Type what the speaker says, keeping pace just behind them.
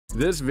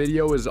This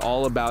video is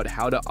all about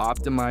how to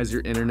optimize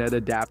your internet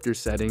adapter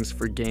settings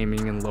for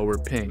gaming and lower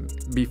ping.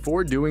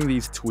 Before doing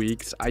these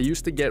tweaks, I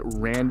used to get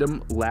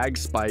random lag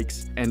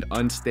spikes and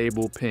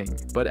unstable ping,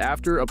 but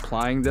after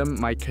applying them,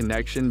 my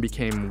connection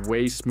became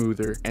way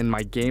smoother and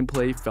my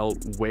gameplay felt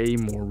way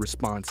more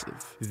responsive.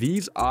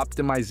 These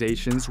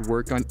optimizations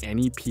work on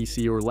any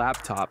PC or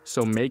laptop,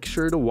 so make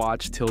sure to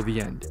watch till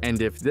the end.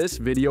 And if this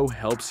video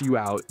helps you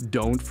out,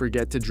 don't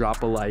forget to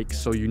drop a like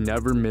so you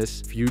never miss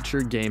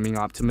future gaming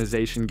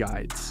optimization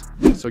guides.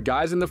 So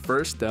guys, in the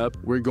first step,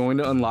 we're going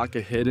to unlock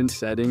a hidden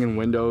setting in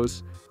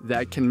Windows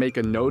that can make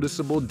a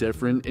noticeable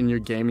difference in your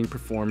gaming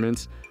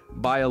performance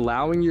by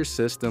allowing your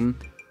system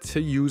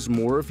to use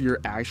more of your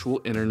actual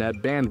internet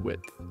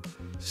bandwidth.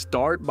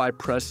 Start by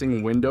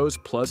pressing Windows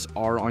plus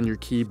R on your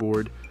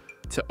keyboard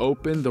to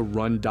open the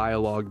Run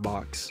dialog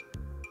box.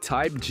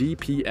 Type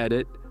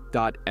gpedit.msc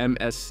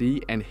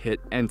and hit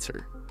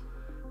enter.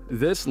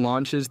 This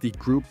launches the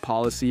Group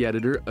Policy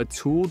Editor, a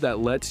tool that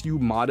lets you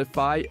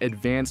modify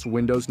advanced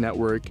Windows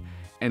network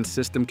and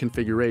system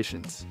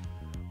configurations.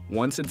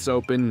 Once it's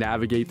open,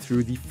 navigate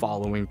through the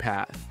following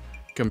path: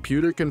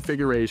 Computer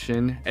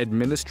Configuration,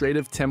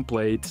 Administrative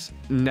Templates,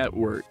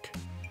 Network,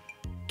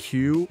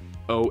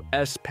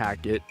 QoS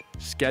Packet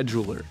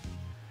Schedular.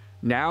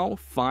 Now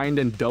find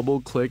and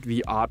double-click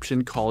the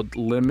option called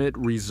Limit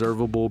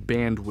Reservable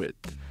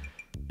Bandwidth.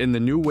 In the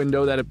new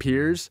window that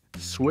appears,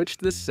 switch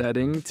the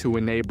setting to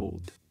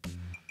Enabled.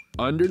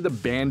 Under the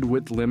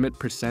bandwidth limit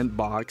 %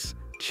 box,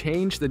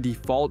 change the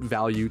default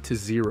value to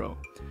 0.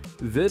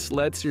 This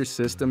lets your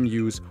system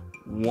use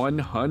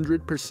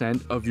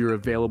 100% of your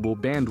available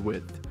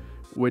bandwidth,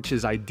 which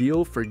is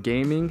ideal for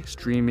gaming,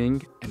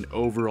 streaming, and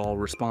overall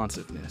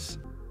responsiveness.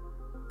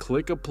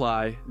 Click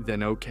Apply,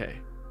 then OK,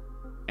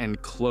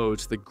 and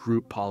close the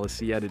Group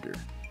Policy Editor.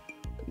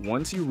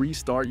 Once you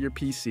restart your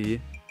PC,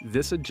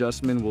 this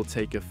adjustment will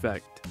take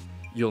effect.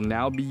 You'll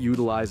now be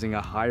utilizing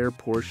a higher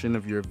portion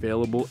of your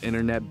available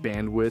internet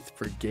bandwidth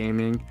for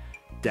gaming,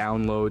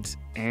 downloads,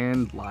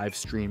 and live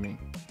streaming.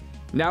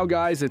 Now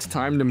guys, it's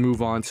time to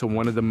move on to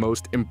one of the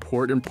most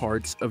important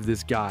parts of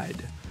this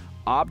guide: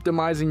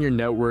 optimizing your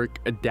network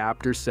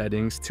adapter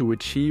settings to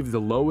achieve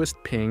the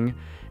lowest ping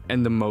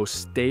and the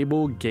most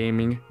stable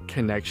gaming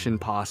connection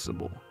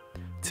possible.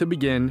 To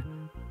begin,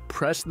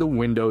 press the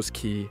Windows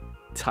key,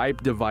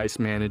 type Device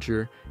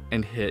Manager,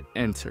 and hit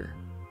enter.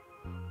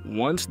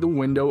 Once the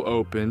window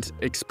opens,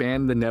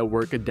 expand the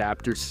network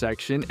adapter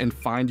section and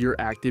find your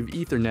active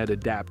Ethernet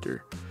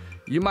adapter.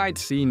 You might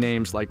see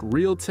names like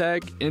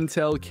Realtek,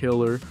 Intel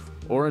Killer,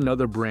 or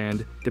another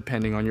brand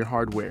depending on your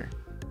hardware.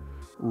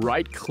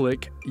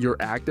 Right-click your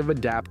active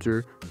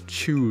adapter,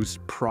 choose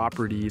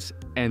Properties,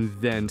 and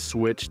then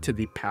switch to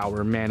the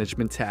Power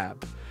Management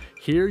tab.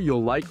 Here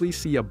you'll likely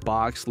see a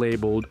box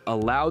labeled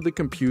Allow the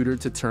computer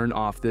to turn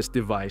off this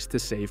device to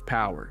save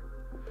power.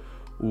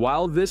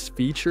 While this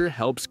feature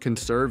helps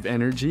conserve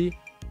energy,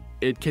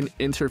 it can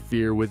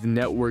interfere with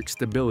network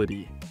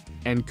stability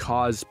and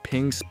cause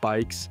ping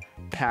spikes,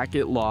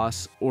 packet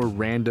loss, or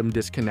random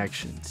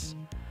disconnections.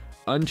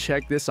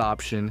 Uncheck this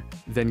option,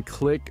 then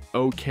click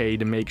OK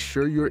to make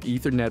sure your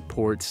Ethernet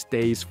port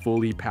stays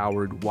fully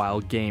powered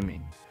while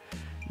gaming.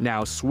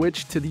 Now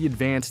switch to the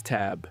Advanced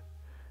tab.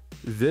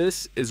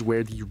 This is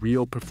where the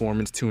real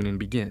performance tuning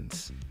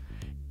begins.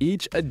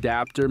 Each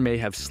adapter may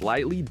have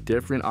slightly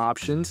different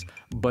options,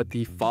 but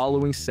the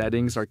following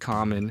settings are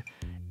common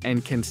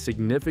and can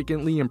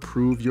significantly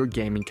improve your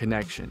gaming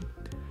connection.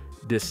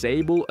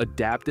 Disable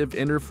adaptive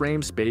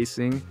interframe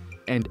spacing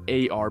and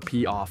ARP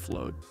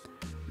offload.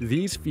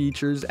 These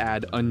features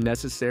add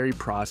unnecessary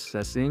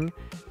processing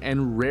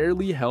and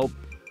rarely help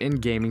in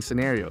gaming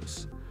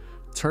scenarios.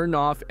 Turn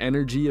off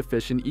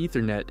energy-efficient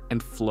Ethernet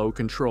and flow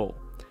control.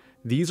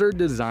 These are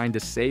designed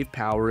to save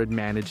power and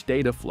manage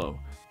data flow,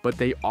 but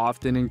they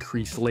often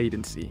increase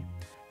latency.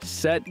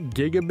 Set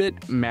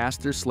Gigabit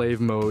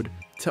Master-Slave Mode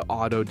to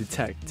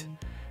auto-detect.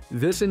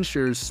 This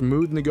ensures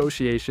smooth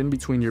negotiation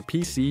between your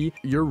PC,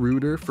 your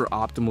router for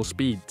optimal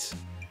speeds.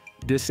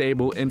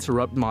 Disable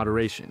Interrupt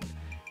Moderation.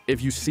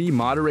 If you see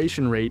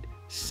moderation rate,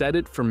 set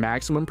it for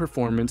maximum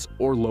performance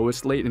or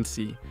lowest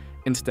latency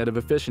instead of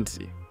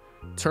efficiency.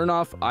 Turn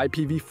off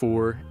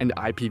IPv4 and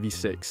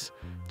IPv6.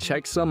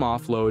 Checksum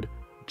offload,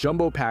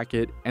 jumbo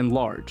packet, and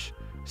large.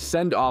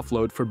 Send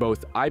offload for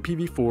both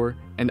IPv4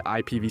 and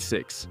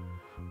IPv6.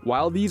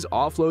 While these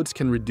offloads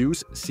can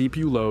reduce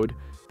CPU load,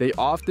 they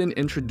often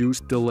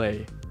introduce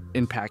delay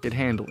in packet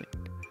handling.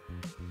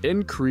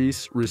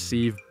 Increase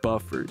receive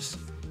buffers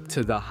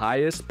to the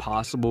highest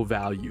possible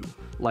value,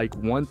 like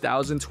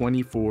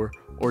 1024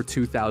 or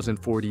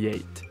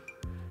 2048.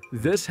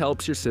 This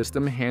helps your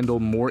system handle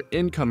more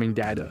incoming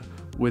data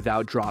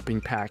without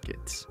dropping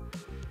packets.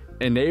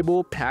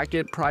 Enable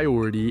packet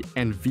priority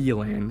and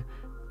VLAN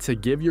to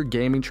give your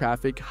gaming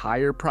traffic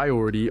higher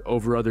priority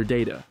over other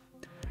data.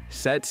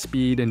 Set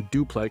speed and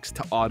duplex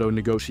to auto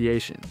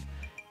negotiation.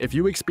 If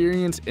you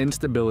experience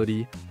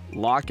instability,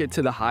 lock it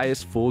to the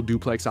highest full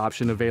duplex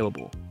option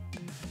available.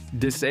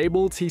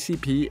 Disable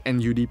TCP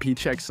and UDP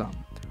checksum.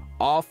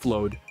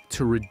 Offload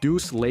to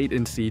reduce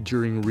latency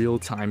during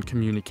real-time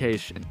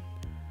communication.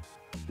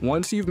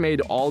 Once you've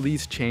made all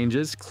these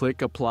changes,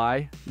 click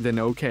Apply, then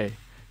OK.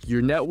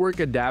 Your network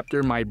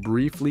adapter might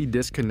briefly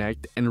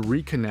disconnect and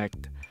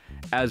reconnect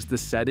as the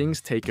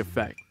settings take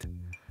effect.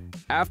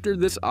 After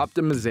this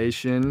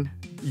optimization,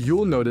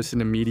 you'll notice an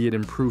immediate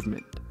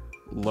improvement.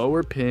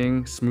 Lower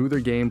ping,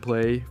 smoother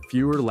gameplay,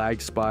 fewer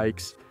lag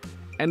spikes,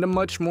 and a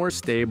much more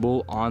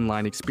stable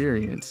online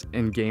experience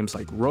in games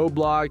like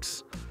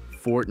Roblox,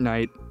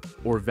 Fortnite,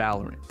 or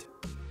Valorant.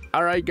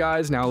 Alright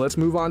guys, now let's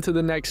move on to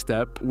the next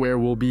step where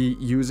we'll be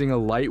using a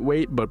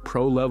lightweight but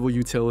pro-level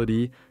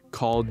utility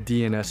called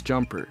DNS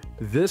Jumper.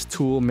 This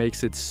tool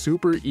makes it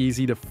super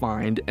easy to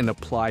find and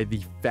apply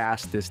the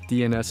fastest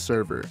DNS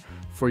server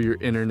for your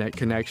internet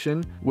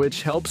connection,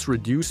 which helps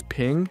reduce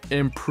ping,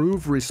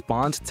 improve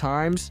response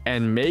times,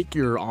 and make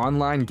your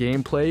online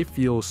gameplay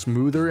feel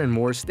smoother and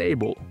more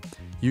stable.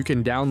 You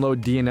can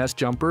download DNS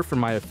Jumper from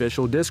my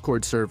official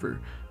Discord server.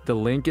 The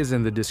link is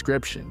in the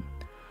description.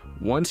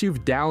 Once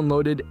you've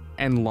downloaded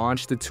and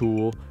launched the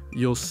tool,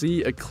 you'll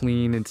see a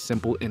clean and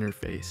simple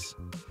interface.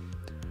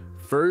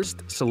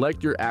 First,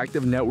 select your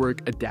active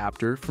network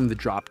adapter from the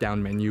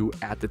drop-down menu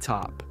at the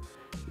top.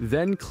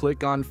 Then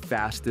click on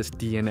Fastest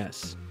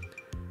DNS.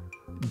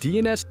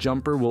 DNS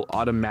Jumper will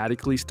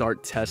automatically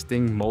start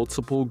testing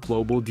multiple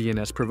global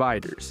DNS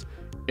providers,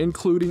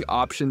 including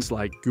options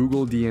like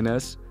Google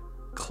DNS,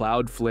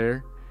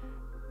 Cloudflare,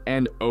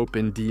 and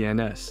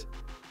OpenDNS,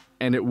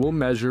 and it will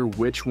measure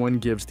which one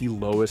gives the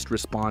lowest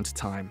response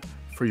time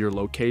for your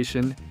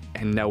location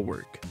and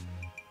network.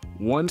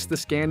 Once the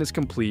scan is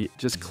complete,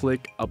 just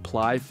click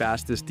Apply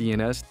Fastest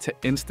DNS to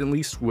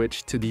instantly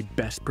switch to the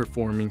best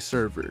performing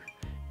server.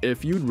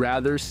 If you'd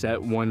rather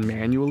set one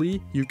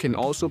manually, you can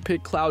also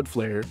pick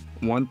Cloudflare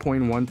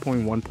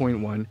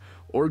 1.1.1.1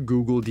 or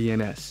Google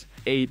DNS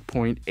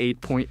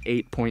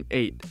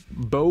 8.8.8.8.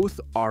 Both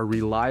are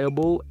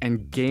reliable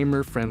and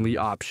gamer-friendly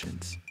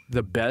options.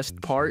 The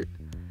best part?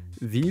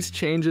 These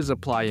changes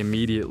apply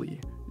immediately.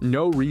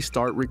 No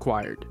restart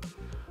required.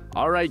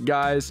 Alright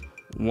guys,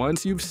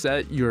 once you've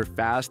set your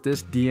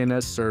fastest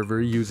DNS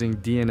server using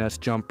DNS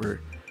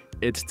Jumper,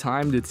 it's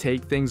time to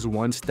take things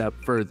one step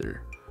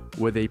further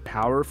with a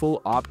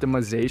powerful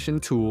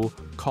optimization tool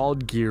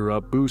called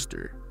GearUp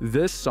Booster.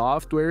 This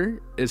software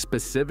is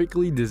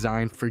specifically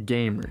designed for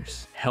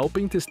gamers,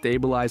 helping to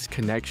stabilize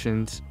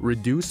connections,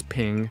 reduce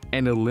ping,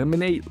 and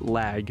eliminate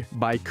lag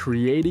by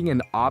creating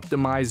an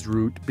optimized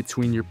route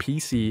between your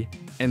PC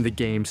and the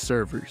game's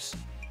servers.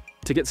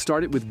 To get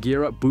started with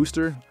GearUp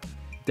Booster,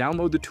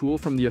 download the tool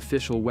from the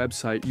official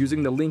website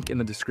using the link in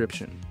the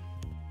description.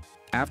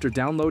 After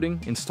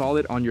downloading, install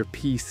it on your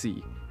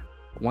PC.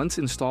 Once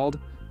installed,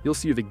 you'll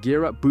see the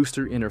GearUp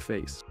Booster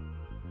interface.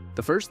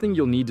 The first thing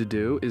you'll need to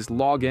do is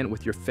log in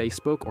with your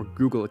Facebook or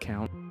Google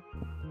account.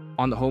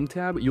 On the Home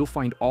tab, you'll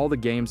find all the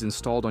games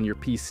installed on your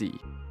PC.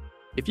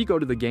 If you go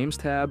to the Games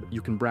tab,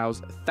 you can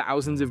browse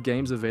thousands of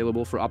games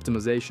available for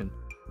optimization.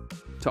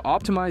 To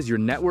optimize your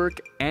network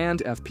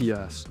and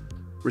FPS,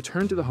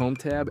 return to the Home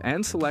tab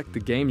and select the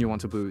game you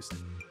want to boost.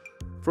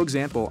 For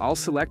example, I'll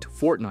select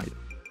Fortnite.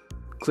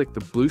 Click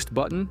the Boost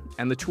button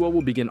and the tool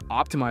will begin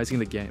optimizing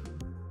the game.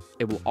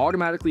 It will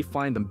automatically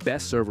find the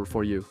best server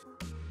for you.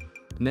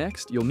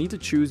 Next, you'll need to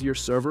choose your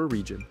server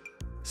region.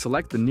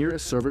 Select the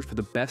nearest server for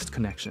the best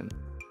connection.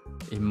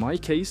 In my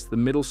case, the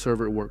middle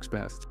server works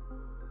best.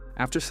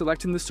 After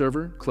selecting the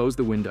server, close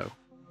the window.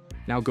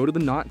 Now go to the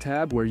Not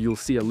tab where you'll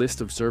see a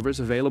list of servers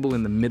available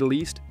in the Middle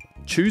East.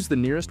 Choose the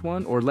nearest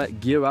one or let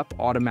GearUp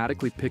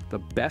automatically pick the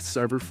best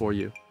server for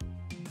you.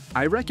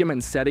 I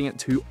recommend setting it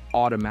to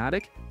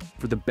Automatic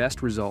for the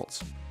best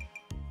results.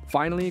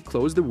 Finally,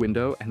 close the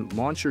window and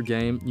launch your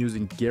game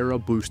using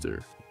GearUp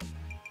Booster.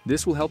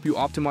 This will help you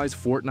optimize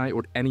Fortnite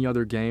or any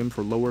other game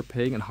for lower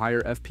ping and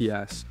higher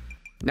FPS.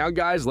 Now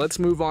guys, let's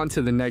move on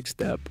to the next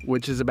step,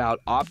 which is about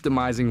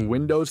optimizing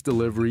Windows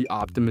delivery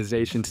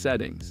optimization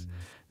settings.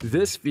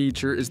 This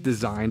feature is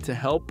designed to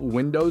help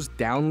Windows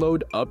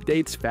download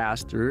updates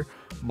faster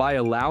by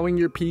allowing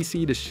your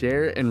PC to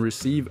share and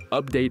receive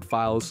update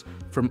files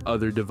from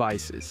other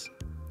devices.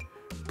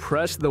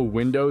 Press the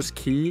Windows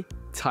key,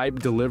 type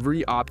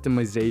Delivery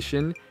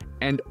Optimization,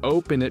 and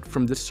open it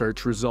from the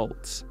search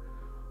results.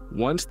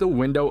 Once the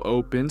window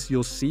opens,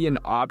 you'll see an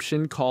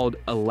option called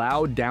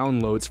Allow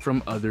Downloads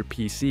from Other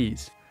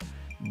PCs.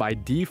 By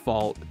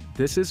default,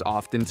 this is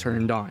often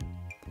turned on.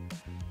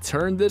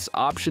 Turn this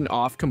option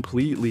off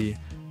completely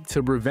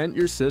to prevent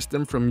your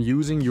system from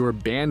using your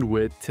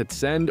bandwidth to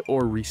send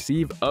or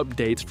receive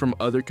updates from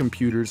other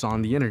computers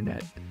on the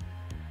internet.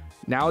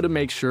 Now, to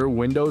make sure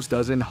Windows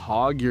doesn't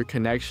hog your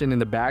connection in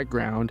the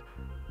background,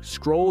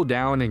 scroll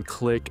down and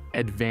click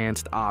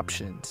Advanced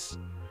Options.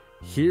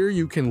 Here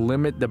you can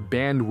limit the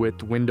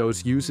bandwidth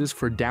Windows uses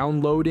for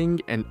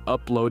downloading and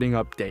uploading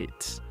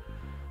updates.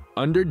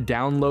 Under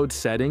Download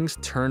Settings,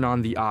 turn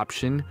on the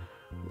option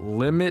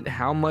Limit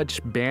how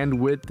much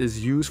bandwidth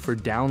is used for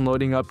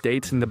downloading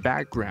updates in the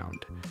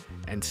background,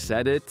 and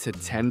set it to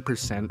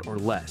 10% or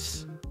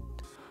less.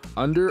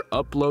 Under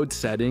Upload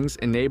Settings,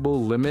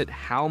 enable Limit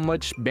how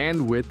much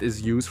bandwidth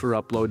is used for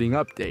uploading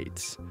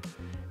updates,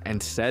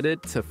 and set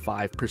it to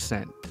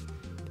 5%.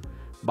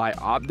 By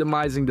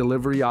optimizing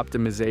delivery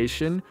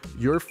optimization,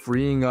 you're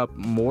freeing up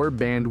more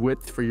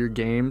bandwidth for your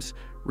games,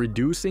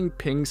 reducing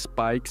ping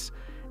spikes,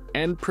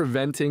 and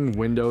preventing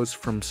Windows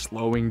from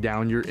slowing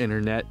down your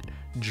internet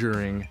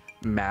during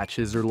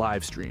matches or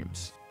live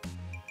streams.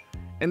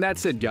 And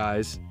that's it,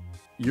 guys.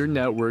 Your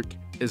network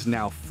is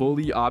now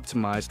fully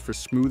optimized for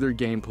smoother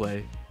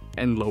gameplay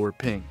and lower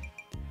ping.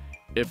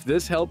 If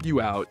this helped you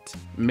out,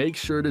 make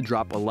sure to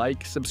drop a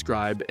like,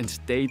 subscribe, and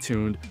stay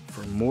tuned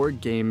for more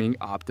gaming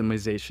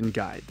optimization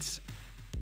guides.